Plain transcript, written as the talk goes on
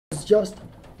just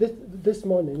this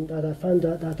morning that I found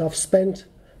out that I've spent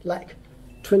like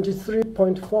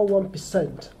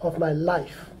 23.41% of my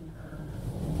life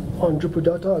on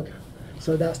Drupal.org.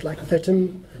 So that's like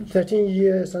 13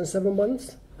 years and 7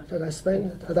 months that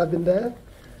I've been there.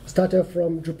 Started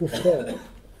from Drupal 4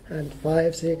 and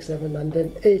 5, 6, 7, and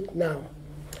then 8 now.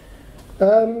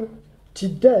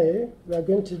 Today we are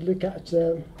going to look at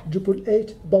Drupal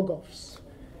 8 BOGOFs,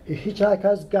 a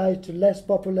hitchhiker's guide to less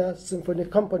popular Symfony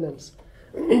components.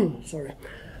 Sorry.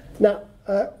 Now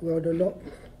we all know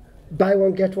buy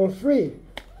one get one free.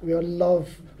 We all love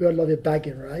a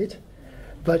bargain, right?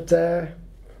 But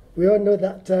we all know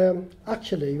that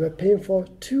actually you are paying for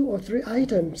 2 or 3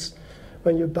 items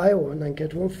when you buy one and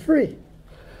get one free.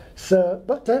 So,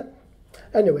 but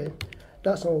anyway,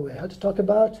 that's all we had to talk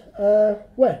about.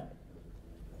 Well,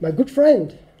 my good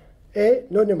friend,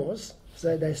 Anonymous,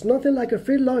 said there's nothing like a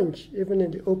free lunch, even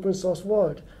in the open source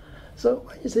world. So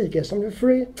when you say you get something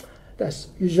free, that's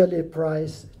usually a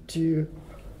price to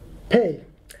pay.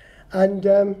 And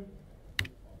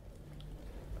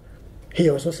he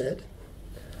also said,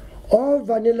 all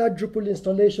vanilla Drupal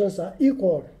installations are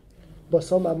equal, but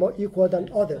some are more equal than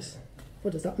others.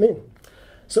 What does that mean?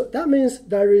 So that means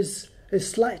there is a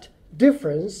slight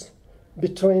difference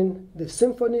between the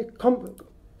Symfony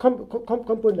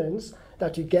components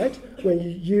that you get when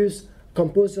you use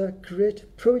Composer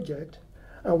Create Project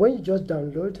and when you just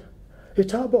download a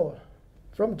tarball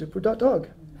from Drupal.org.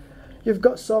 You've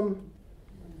got some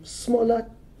smaller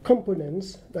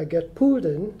components that get pulled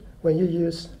in when you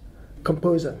use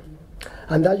Composer.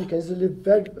 And that you can easily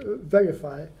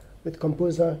verify with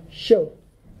Composer Show.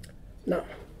 Now,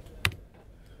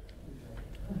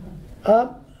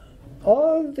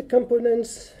 all the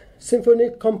components,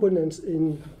 Symfony components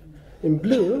in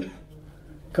blue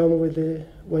come with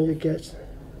when you get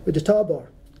with the tarball.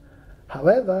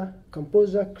 However,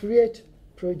 Composer Create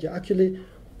Project actually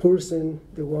pulls in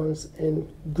the ones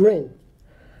in green.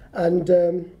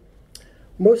 And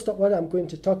most of what I'm going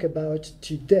to talk about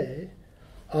today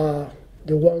are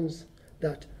the ones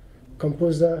that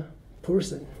Composer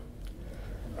pulls in.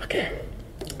 Okay.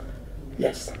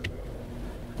 Yes.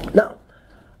 Now,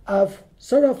 I've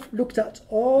sort of looked at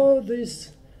all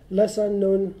these lesser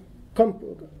known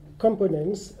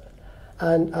components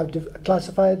and I've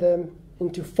classified them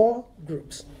into 4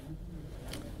 groups.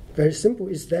 Very simple.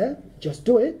 It's there, just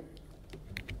do it.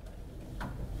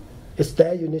 It's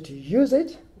there, you need to use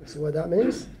it. See what that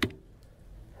means?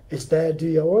 It's there, do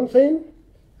your own thing.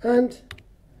 And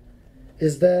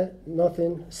is there,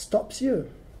 nothing stops you.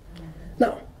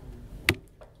 Now,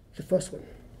 the first one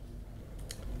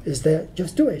is there,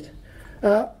 just do it.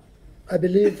 I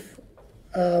believe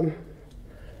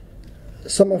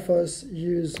some of us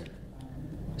use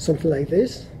something like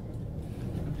this.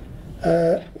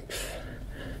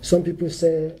 Some people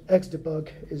say Xdebug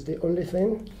is the only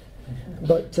thing,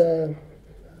 but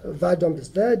var dump is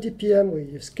there, DPM, we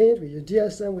use Skint, we use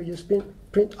DSM, we use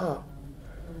print R.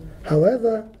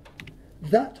 However,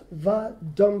 that var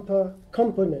dumper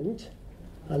component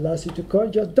allows you to call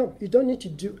just dump. You don't need to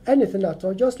do anything at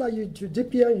all. Just like you do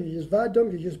DPM, you use var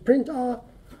dump, you use print R.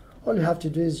 All you have to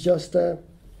do is just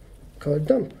call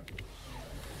dump.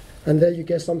 And there you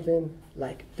get something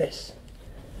like this.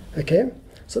 Okay?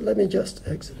 So let me just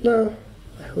exit now.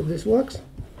 I hope this works.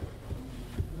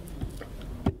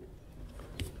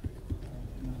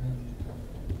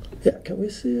 Yeah, can we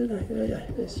see it? Yeah,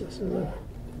 it's just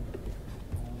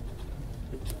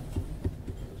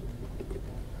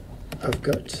I've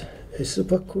got a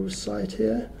super cool site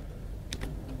here.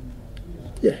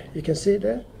 Yeah, you can see it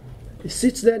there. It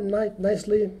sits there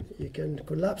nicely. You can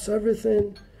collapse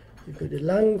everything. You've got the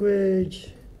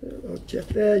language object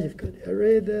there. You've got the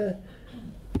array there.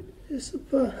 It's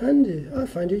super handy. I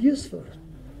find it useful.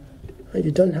 And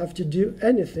you don't have to do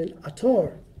anything at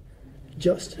all.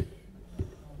 Just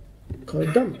call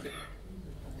dump.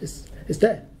 It's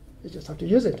there. You just have to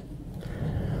use it.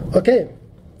 Okay.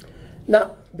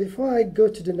 Now, before I go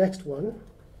to the next one,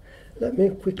 let me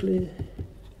quickly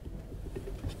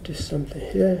do something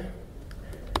here.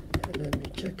 And let me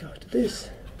check out this.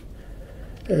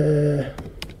 I've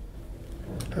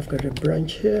got a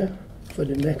branch here for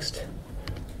the next.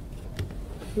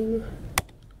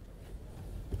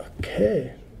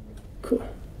 Okay, cool.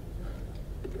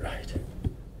 Right.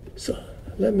 So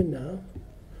let me now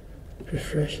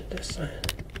refresh the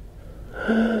site.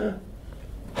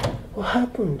 What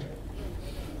happened?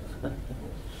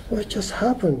 What just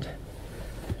happened?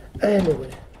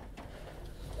 Anyway,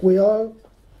 we all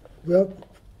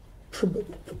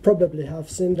probably have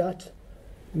seen that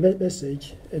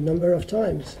message a number of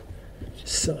times.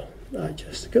 So I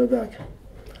just go back.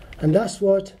 And that's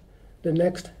what the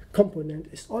next component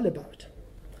is all about.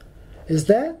 It's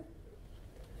there.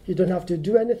 You don't have to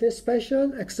do anything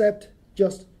special except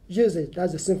just use it.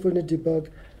 That's the Symfony debug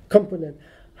component.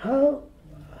 How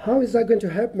is that going to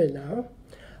help me now?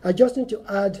 I just need to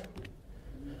add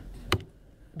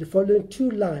the following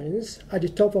 2 lines at the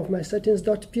top of my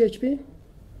settings.php,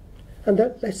 and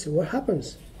then let's see what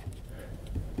happens.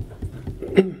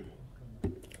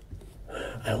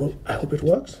 I hope it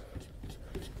works.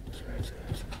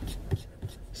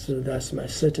 So that's my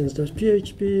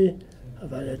settings.php.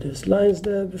 I've added those lines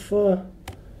there before,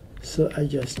 so I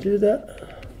just do that.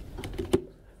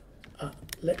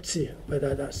 Let's see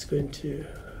whether that's going to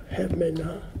help me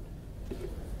now.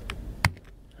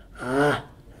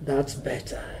 That's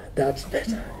better. That's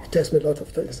better. It tells me a lot of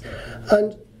things.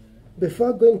 And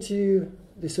before going to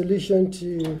the solution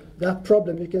to that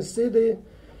problem, you can see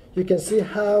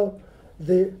how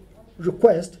the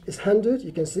request is handled.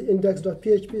 You can see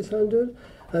index.php is handled,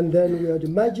 and then where the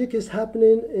magic is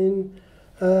happening in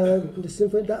the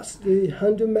Symfony, that's the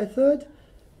handle method.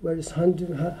 Where is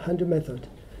handle method?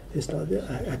 It's not there.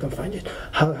 I can find it.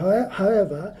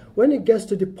 However, when it gets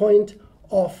to the point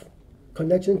of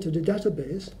connection to the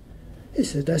database, it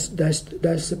says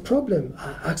there's a problem.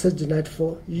 Access denied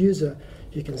for user.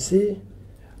 You can see,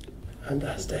 and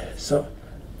that's there. So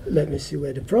let me see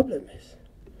where the problem is.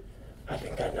 I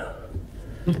think I know.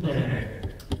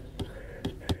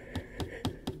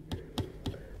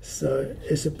 So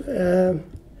it's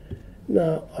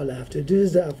now all I have to do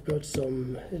is that I've got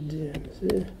some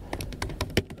DMC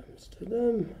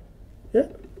Amsterdam, yeah,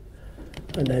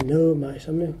 and I know my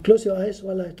something. Close your eyes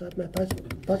while I type my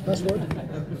password.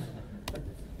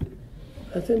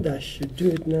 I think that should do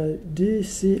it now.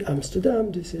 DC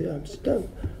Amsterdam.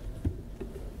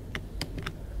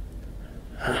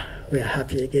 We're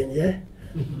happy again, yeah?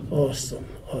 Awesome,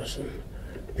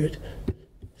 good.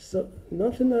 So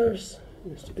nothing else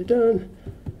needs to be done.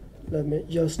 Let me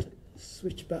just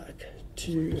switch back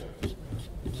to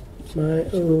my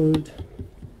old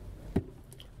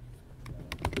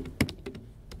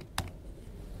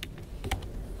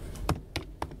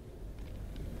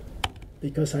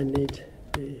because I need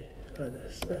the other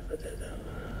stuff.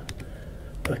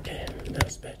 Okay,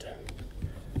 that's better.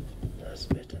 That's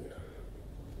better now.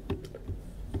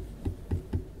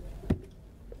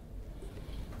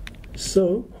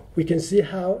 So we can see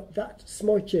how that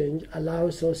small change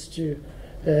allows us to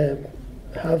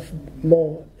have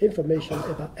more information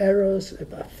about errors,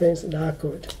 about things in our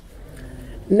code.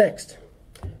 Next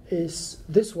is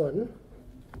this one,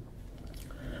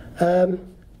 the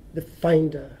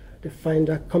Finder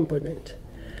component.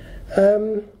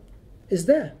 Is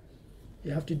there.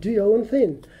 You have to do your own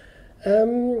thing.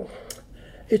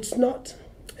 It's not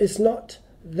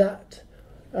that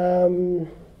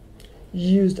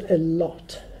used a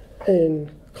lot in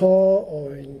core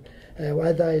or in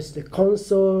whether it's the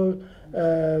console,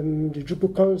 the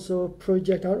Drupal console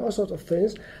project, and all sorts of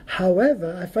things.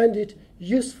 However, I find it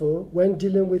useful when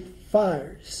dealing with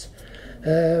files.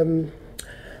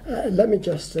 Let me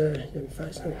just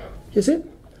you see,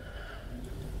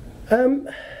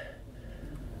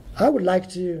 I would like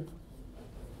to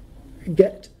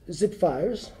get zip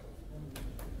files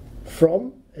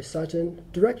from a certain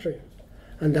directory,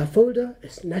 and that folder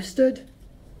is nested,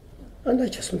 and I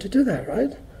just want to do that,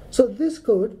 right? So this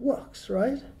code works,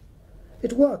 right?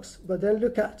 It works, but then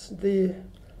look at the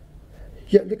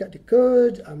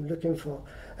code. I'm looking for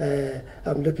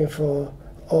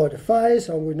all the files,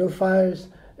 and we know files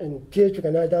in PHP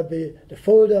can either be the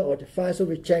folder or the file, so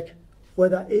we check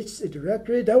whether it's a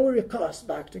directory, then we recurse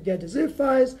back to get the zip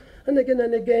files, and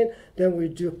again, then we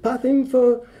do path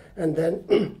info, and then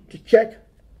to check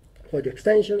for the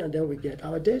extension, and then we get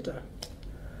our data.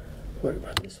 What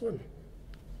about this one?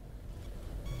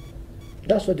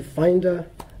 That's what the Finder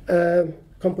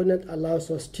component allows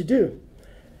us to do.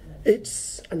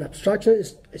 It's an abstraction.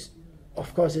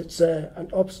 Of course, it's an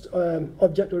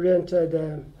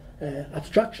object-oriented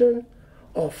abstraction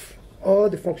of all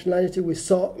the functionality we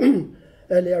saw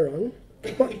earlier on.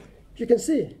 But you can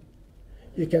see,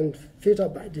 you can filter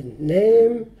by the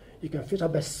name, you can filter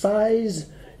by size,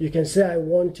 you can say I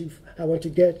want to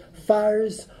get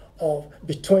files of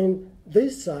between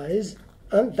this size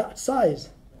and that size.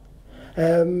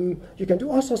 You can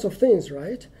do all sorts of things,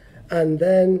 right? And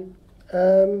then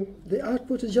the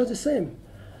output is just the same.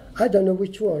 I don't know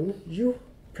which one you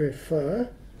prefer.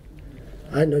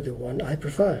 I know the one I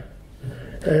prefer.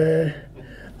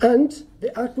 And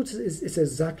the output is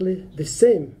exactly the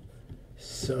same.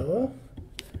 So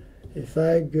if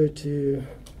I go to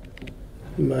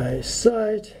my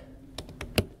site,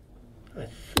 I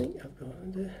think I've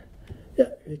gone there. Yeah,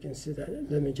 you can see that.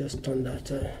 Let me just turn that.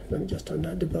 Let me just turn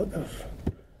that debug off.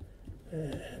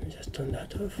 Let me just turn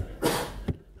that off.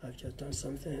 I've just done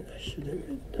something I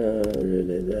shouldn't be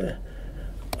really there.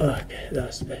 Okay,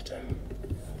 that's better.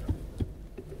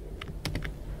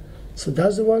 So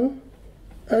that's the one,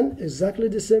 and exactly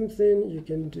the same thing you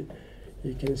can do.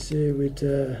 You can see with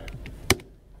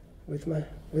my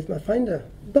Finder.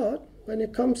 But when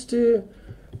it comes to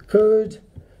code,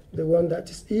 the one that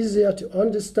is easier to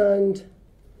understand,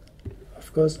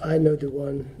 of course, I know the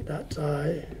one that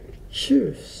I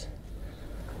choose.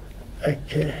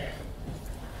 Okay.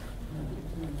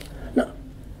 Now,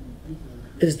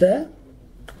 is there?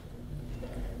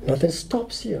 Nothing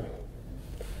stops you.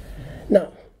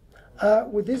 Now,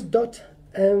 with this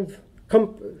 .env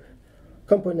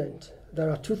component, there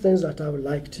are two things that I would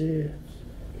like to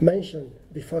mention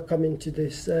before coming to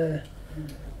this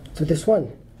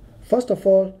one. First of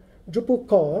all, Drupal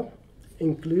core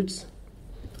includes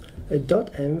a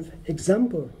 .env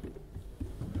example,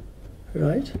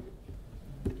 right?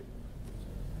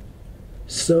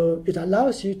 So it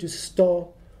allows you to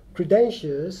store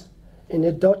credentials in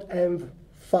a .env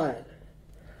file.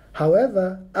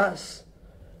 However, as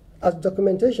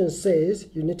documentation says,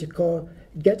 you need to call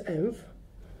getEnv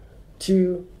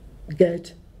to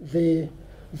get the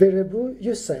variable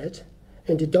you set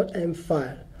in the .env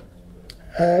file.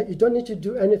 You don't need to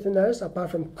do anything else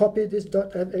apart from copy this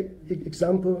 .env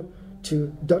example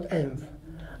to .env,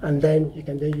 and then you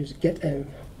can then use getEnv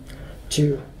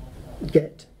to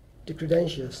get the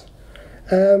credentials.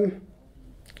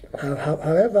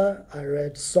 However, I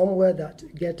read somewhere that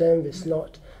getEnv is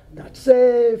not that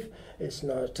safe, it's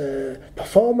not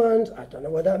performant. I don't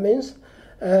know what that means.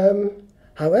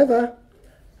 However,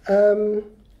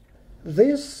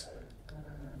 this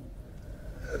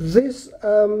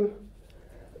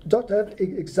 .env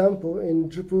example in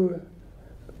Drupal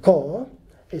core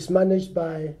is managed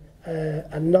by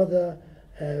another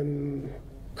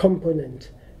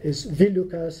component, is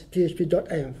vlooker's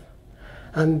php.env.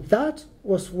 And that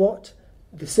was what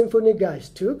the Symfony guys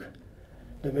took.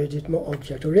 They made it more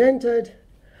object-oriented,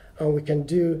 and we can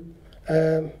do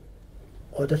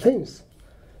other things,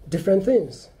 different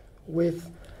things with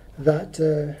that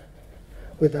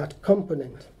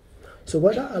component. So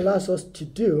what that allows us to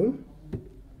do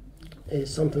is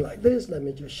something like this. Let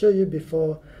me just show you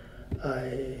before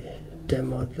I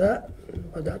demo that,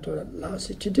 what that one allows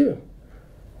you to do.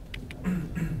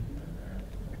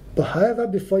 But however,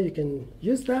 before you can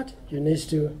use that, you need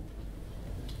to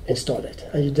install it.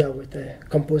 And you do that with the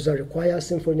composer require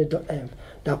symfony.env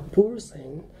that pulls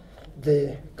in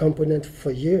the component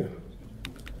for you.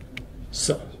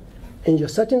 So in your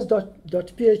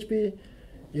settings.php,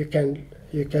 you can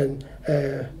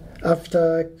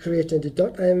after creating the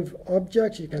 .env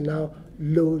object, you can now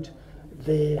load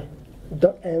the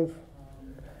 .env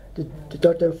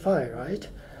file, right?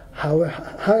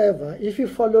 However, if you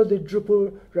follow the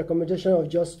Drupal recommendation of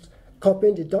just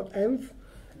copying the .env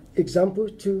example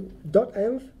to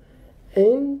 .env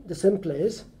in the same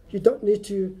place, you don't need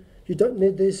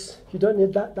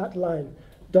that line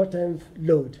 .env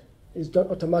load. It's done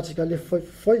automatically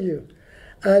for you.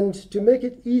 And to make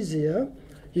it easier,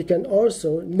 you can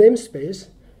also namespace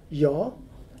your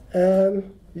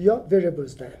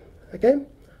variables there. Okay?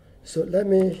 So let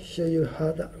me show you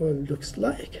how that one looks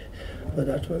like. What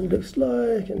that one looks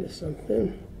like, and there's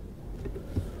something.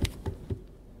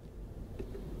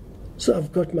 So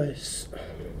I've got my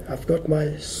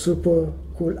super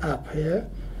cool app here.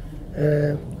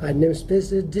 I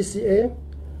namespace it DCA.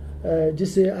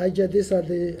 DCA Ijed.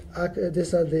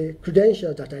 These are the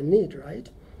credentials that I need, right?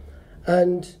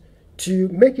 And to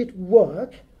make it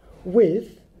work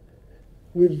with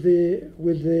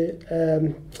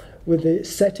the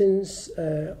settings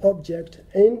object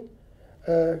in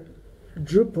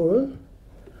Drupal,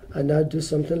 and I'll do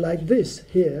something like this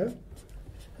here.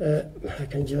 I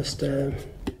can just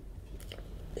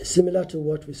similar to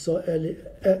what we saw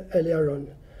earlier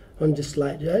on this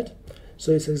slide, right?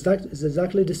 So it's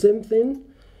exactly the same thing.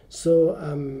 So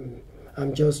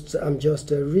I'm just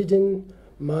reading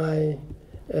my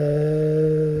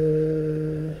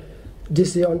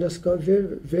DC underscore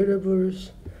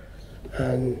variables,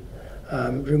 and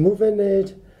I'm removing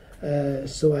it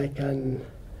so I can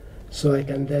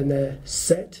then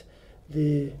set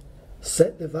the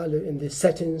value in the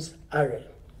settings array.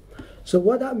 So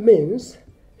what that means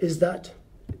is that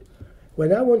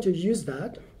when I want to use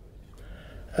that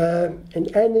in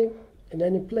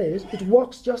any place, it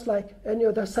works just like any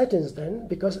other settings then,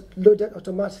 because it's loaded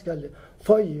automatically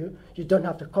for you. You don't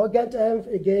have to call getEnv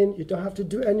again. You don't have to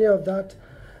do any of that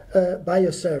by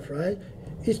yourself, right?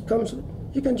 it comes,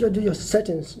 you can just do your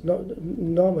settings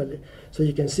normally. So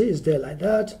you can see it's there like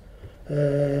that.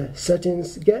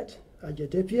 Settings get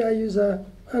Ijed API user,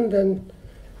 and then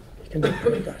you can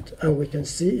do that. And we can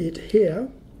see it here.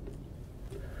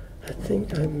 I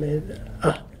think I made,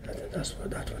 I think that's what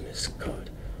that one is called.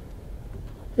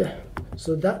 Yeah,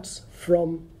 so that's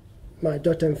from my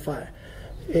 .m file.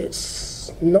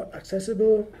 It's not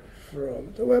accessible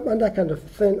from the web and that kind of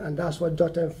thing, and that's what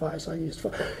 .m files are used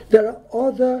for. There are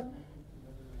other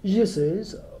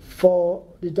uses for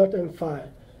the .m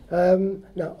file.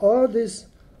 Now, all these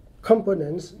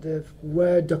components, they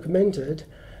were documented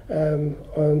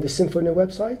on the Symfony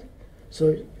website.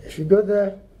 So if you go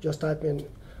there, just type in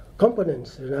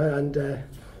components, and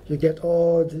you get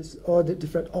all the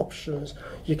different options.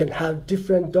 You can have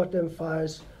different .m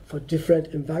files for different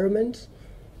environments,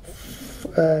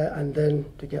 and then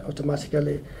they get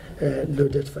automatically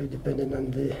loaded for you depending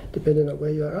on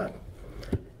where you are at.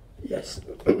 Yes.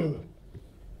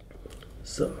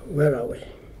 So where are we?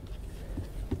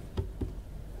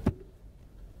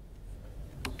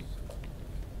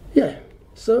 Yeah.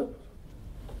 So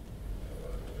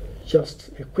just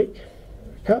a quick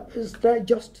recap is that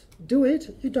just do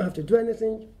it. You don't have to do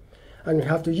anything, and you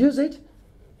have to use it.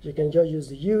 You can just use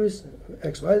the use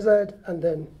XYZ, and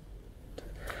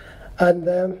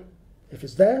then if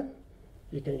it's there,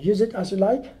 you can use it as you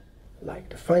like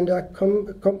the Finder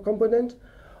component,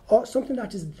 or something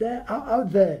that is there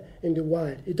out there in the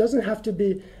wild. It doesn't have to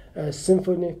be a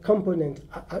Symfony component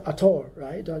at all,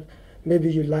 right? Or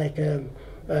maybe you like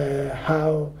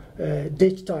how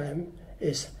date time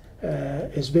is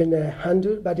being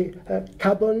handled by the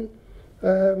Carbon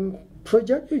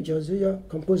project. You just do your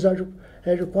composer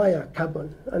require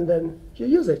Carbon, and then you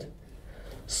use it.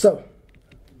 So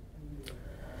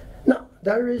now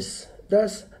there's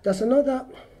another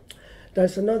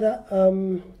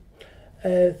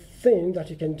thing that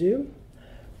you can do.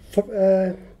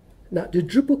 Now the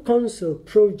Drupal console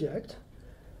project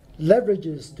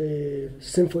leverages the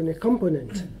Symfony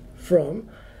component from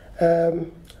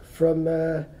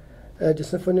the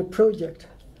Symfony project,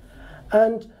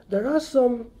 and there are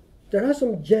some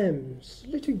gems,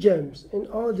 little gems in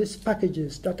all these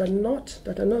packages that are not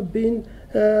being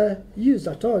used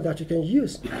at all, that you can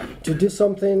use to do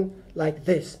something like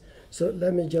this. So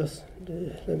let me just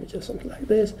something like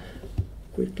this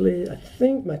quickly. I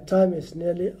think my time is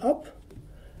nearly up,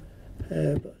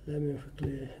 but let me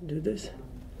quickly do this.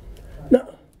 Now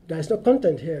there is no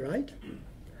content here, right?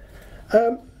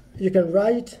 You can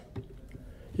write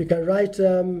a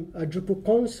Drupal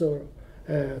console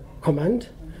command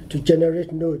to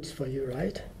generate nodes for you,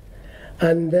 right?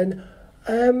 And then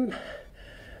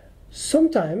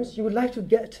sometimes you would like to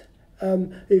get a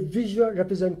visual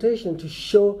representation to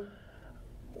show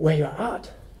where you're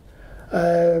at.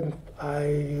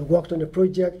 I worked on a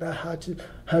project that had to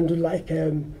handle like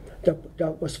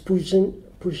that was pushing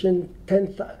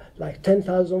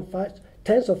 10,000 files,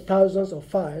 tens of thousands of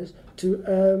files to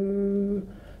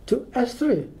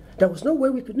S3. There was no way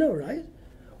we could know, right?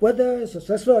 Whether it's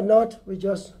successful or not, we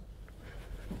just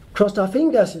crossed our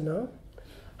fingers,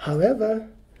 However,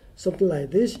 something like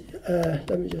this,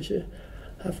 let me just show.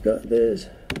 I've got this.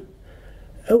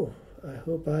 Oh, I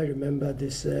hope I remember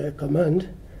this command.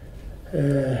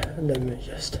 Let me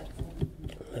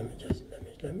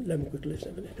quickly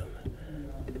send the command.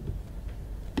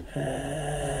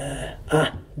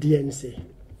 DNC.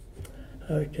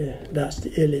 Okay, that's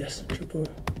the alias, Drupal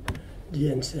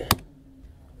DNC.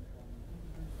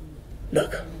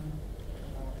 Look,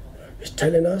 it's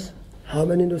telling us how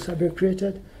many nodes have been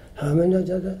created, how many,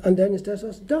 and then it tells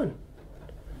us done.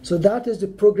 So that is the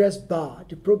progress bar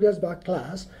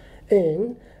class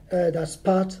that's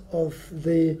part of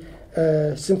the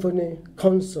Symfony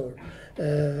console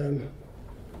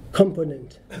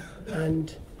component.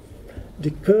 And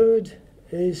the code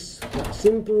is quite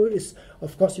simple.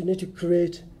 Of course, you need to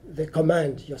create the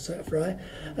command yourself, right?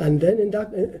 And then in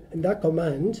that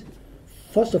command,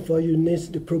 first of all, you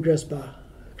need the progress bar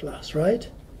class, right?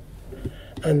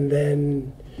 And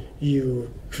then you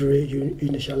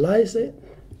initialize it,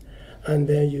 and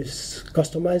then you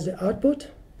customize the output,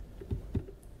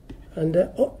 and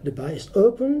then the bar is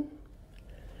open.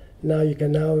 Now you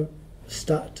can now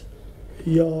start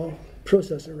your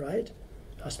processing, right?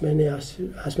 As many as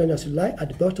you like. At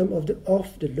the bottom of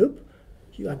the loop,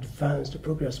 you advance the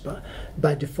progress bar.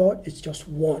 By default, it's just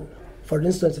one. For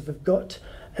instance, if you've got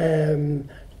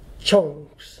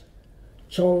chunks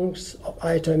of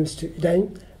items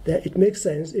then it makes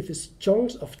sense. If it's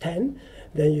chunks of 10,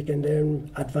 then you can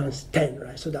then advance 10,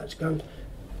 right? So that you can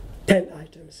 10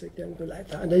 items, so you can go like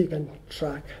that, and then you can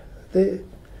track the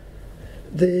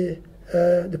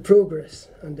the progress,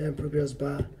 and then progress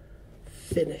bar,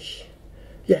 finish.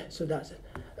 Yeah, so that's it.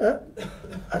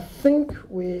 I think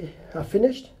we have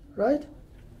finished, right?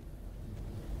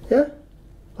 Yeah,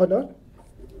 or not?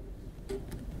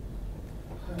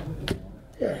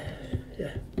 Yeah,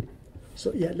 yeah.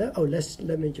 So yeah,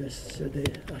 let me just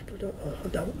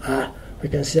we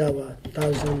can see our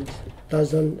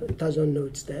thousand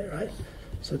nodes there, right?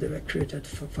 So they were created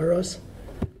for us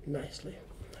nicely.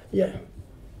 Yeah.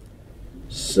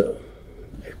 So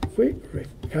a quick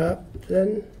recap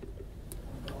then.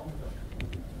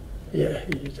 Yeah.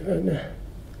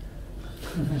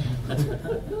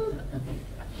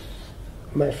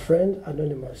 My friend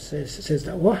Anonymous says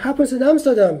that what happens in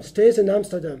Amsterdam stays in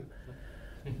Amsterdam.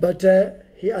 But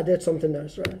he added something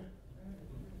else, right?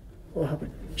 What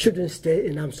happened? Shouldn't stay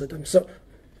in Amsterdam. So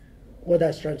what I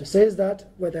was trying to say is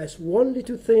that where there's one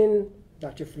little thing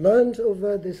that you've learned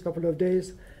over these couple of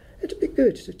days, it'd be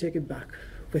good to take it back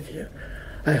with you.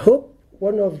 I hope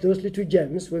one of those little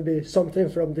gems will be something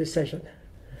from this session.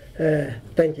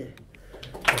 Thank you.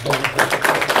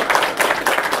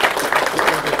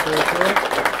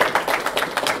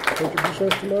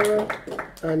 Contributions tomorrow,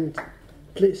 and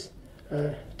please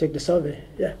take the survey.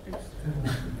 Yeah.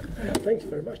 Thanks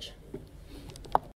very much.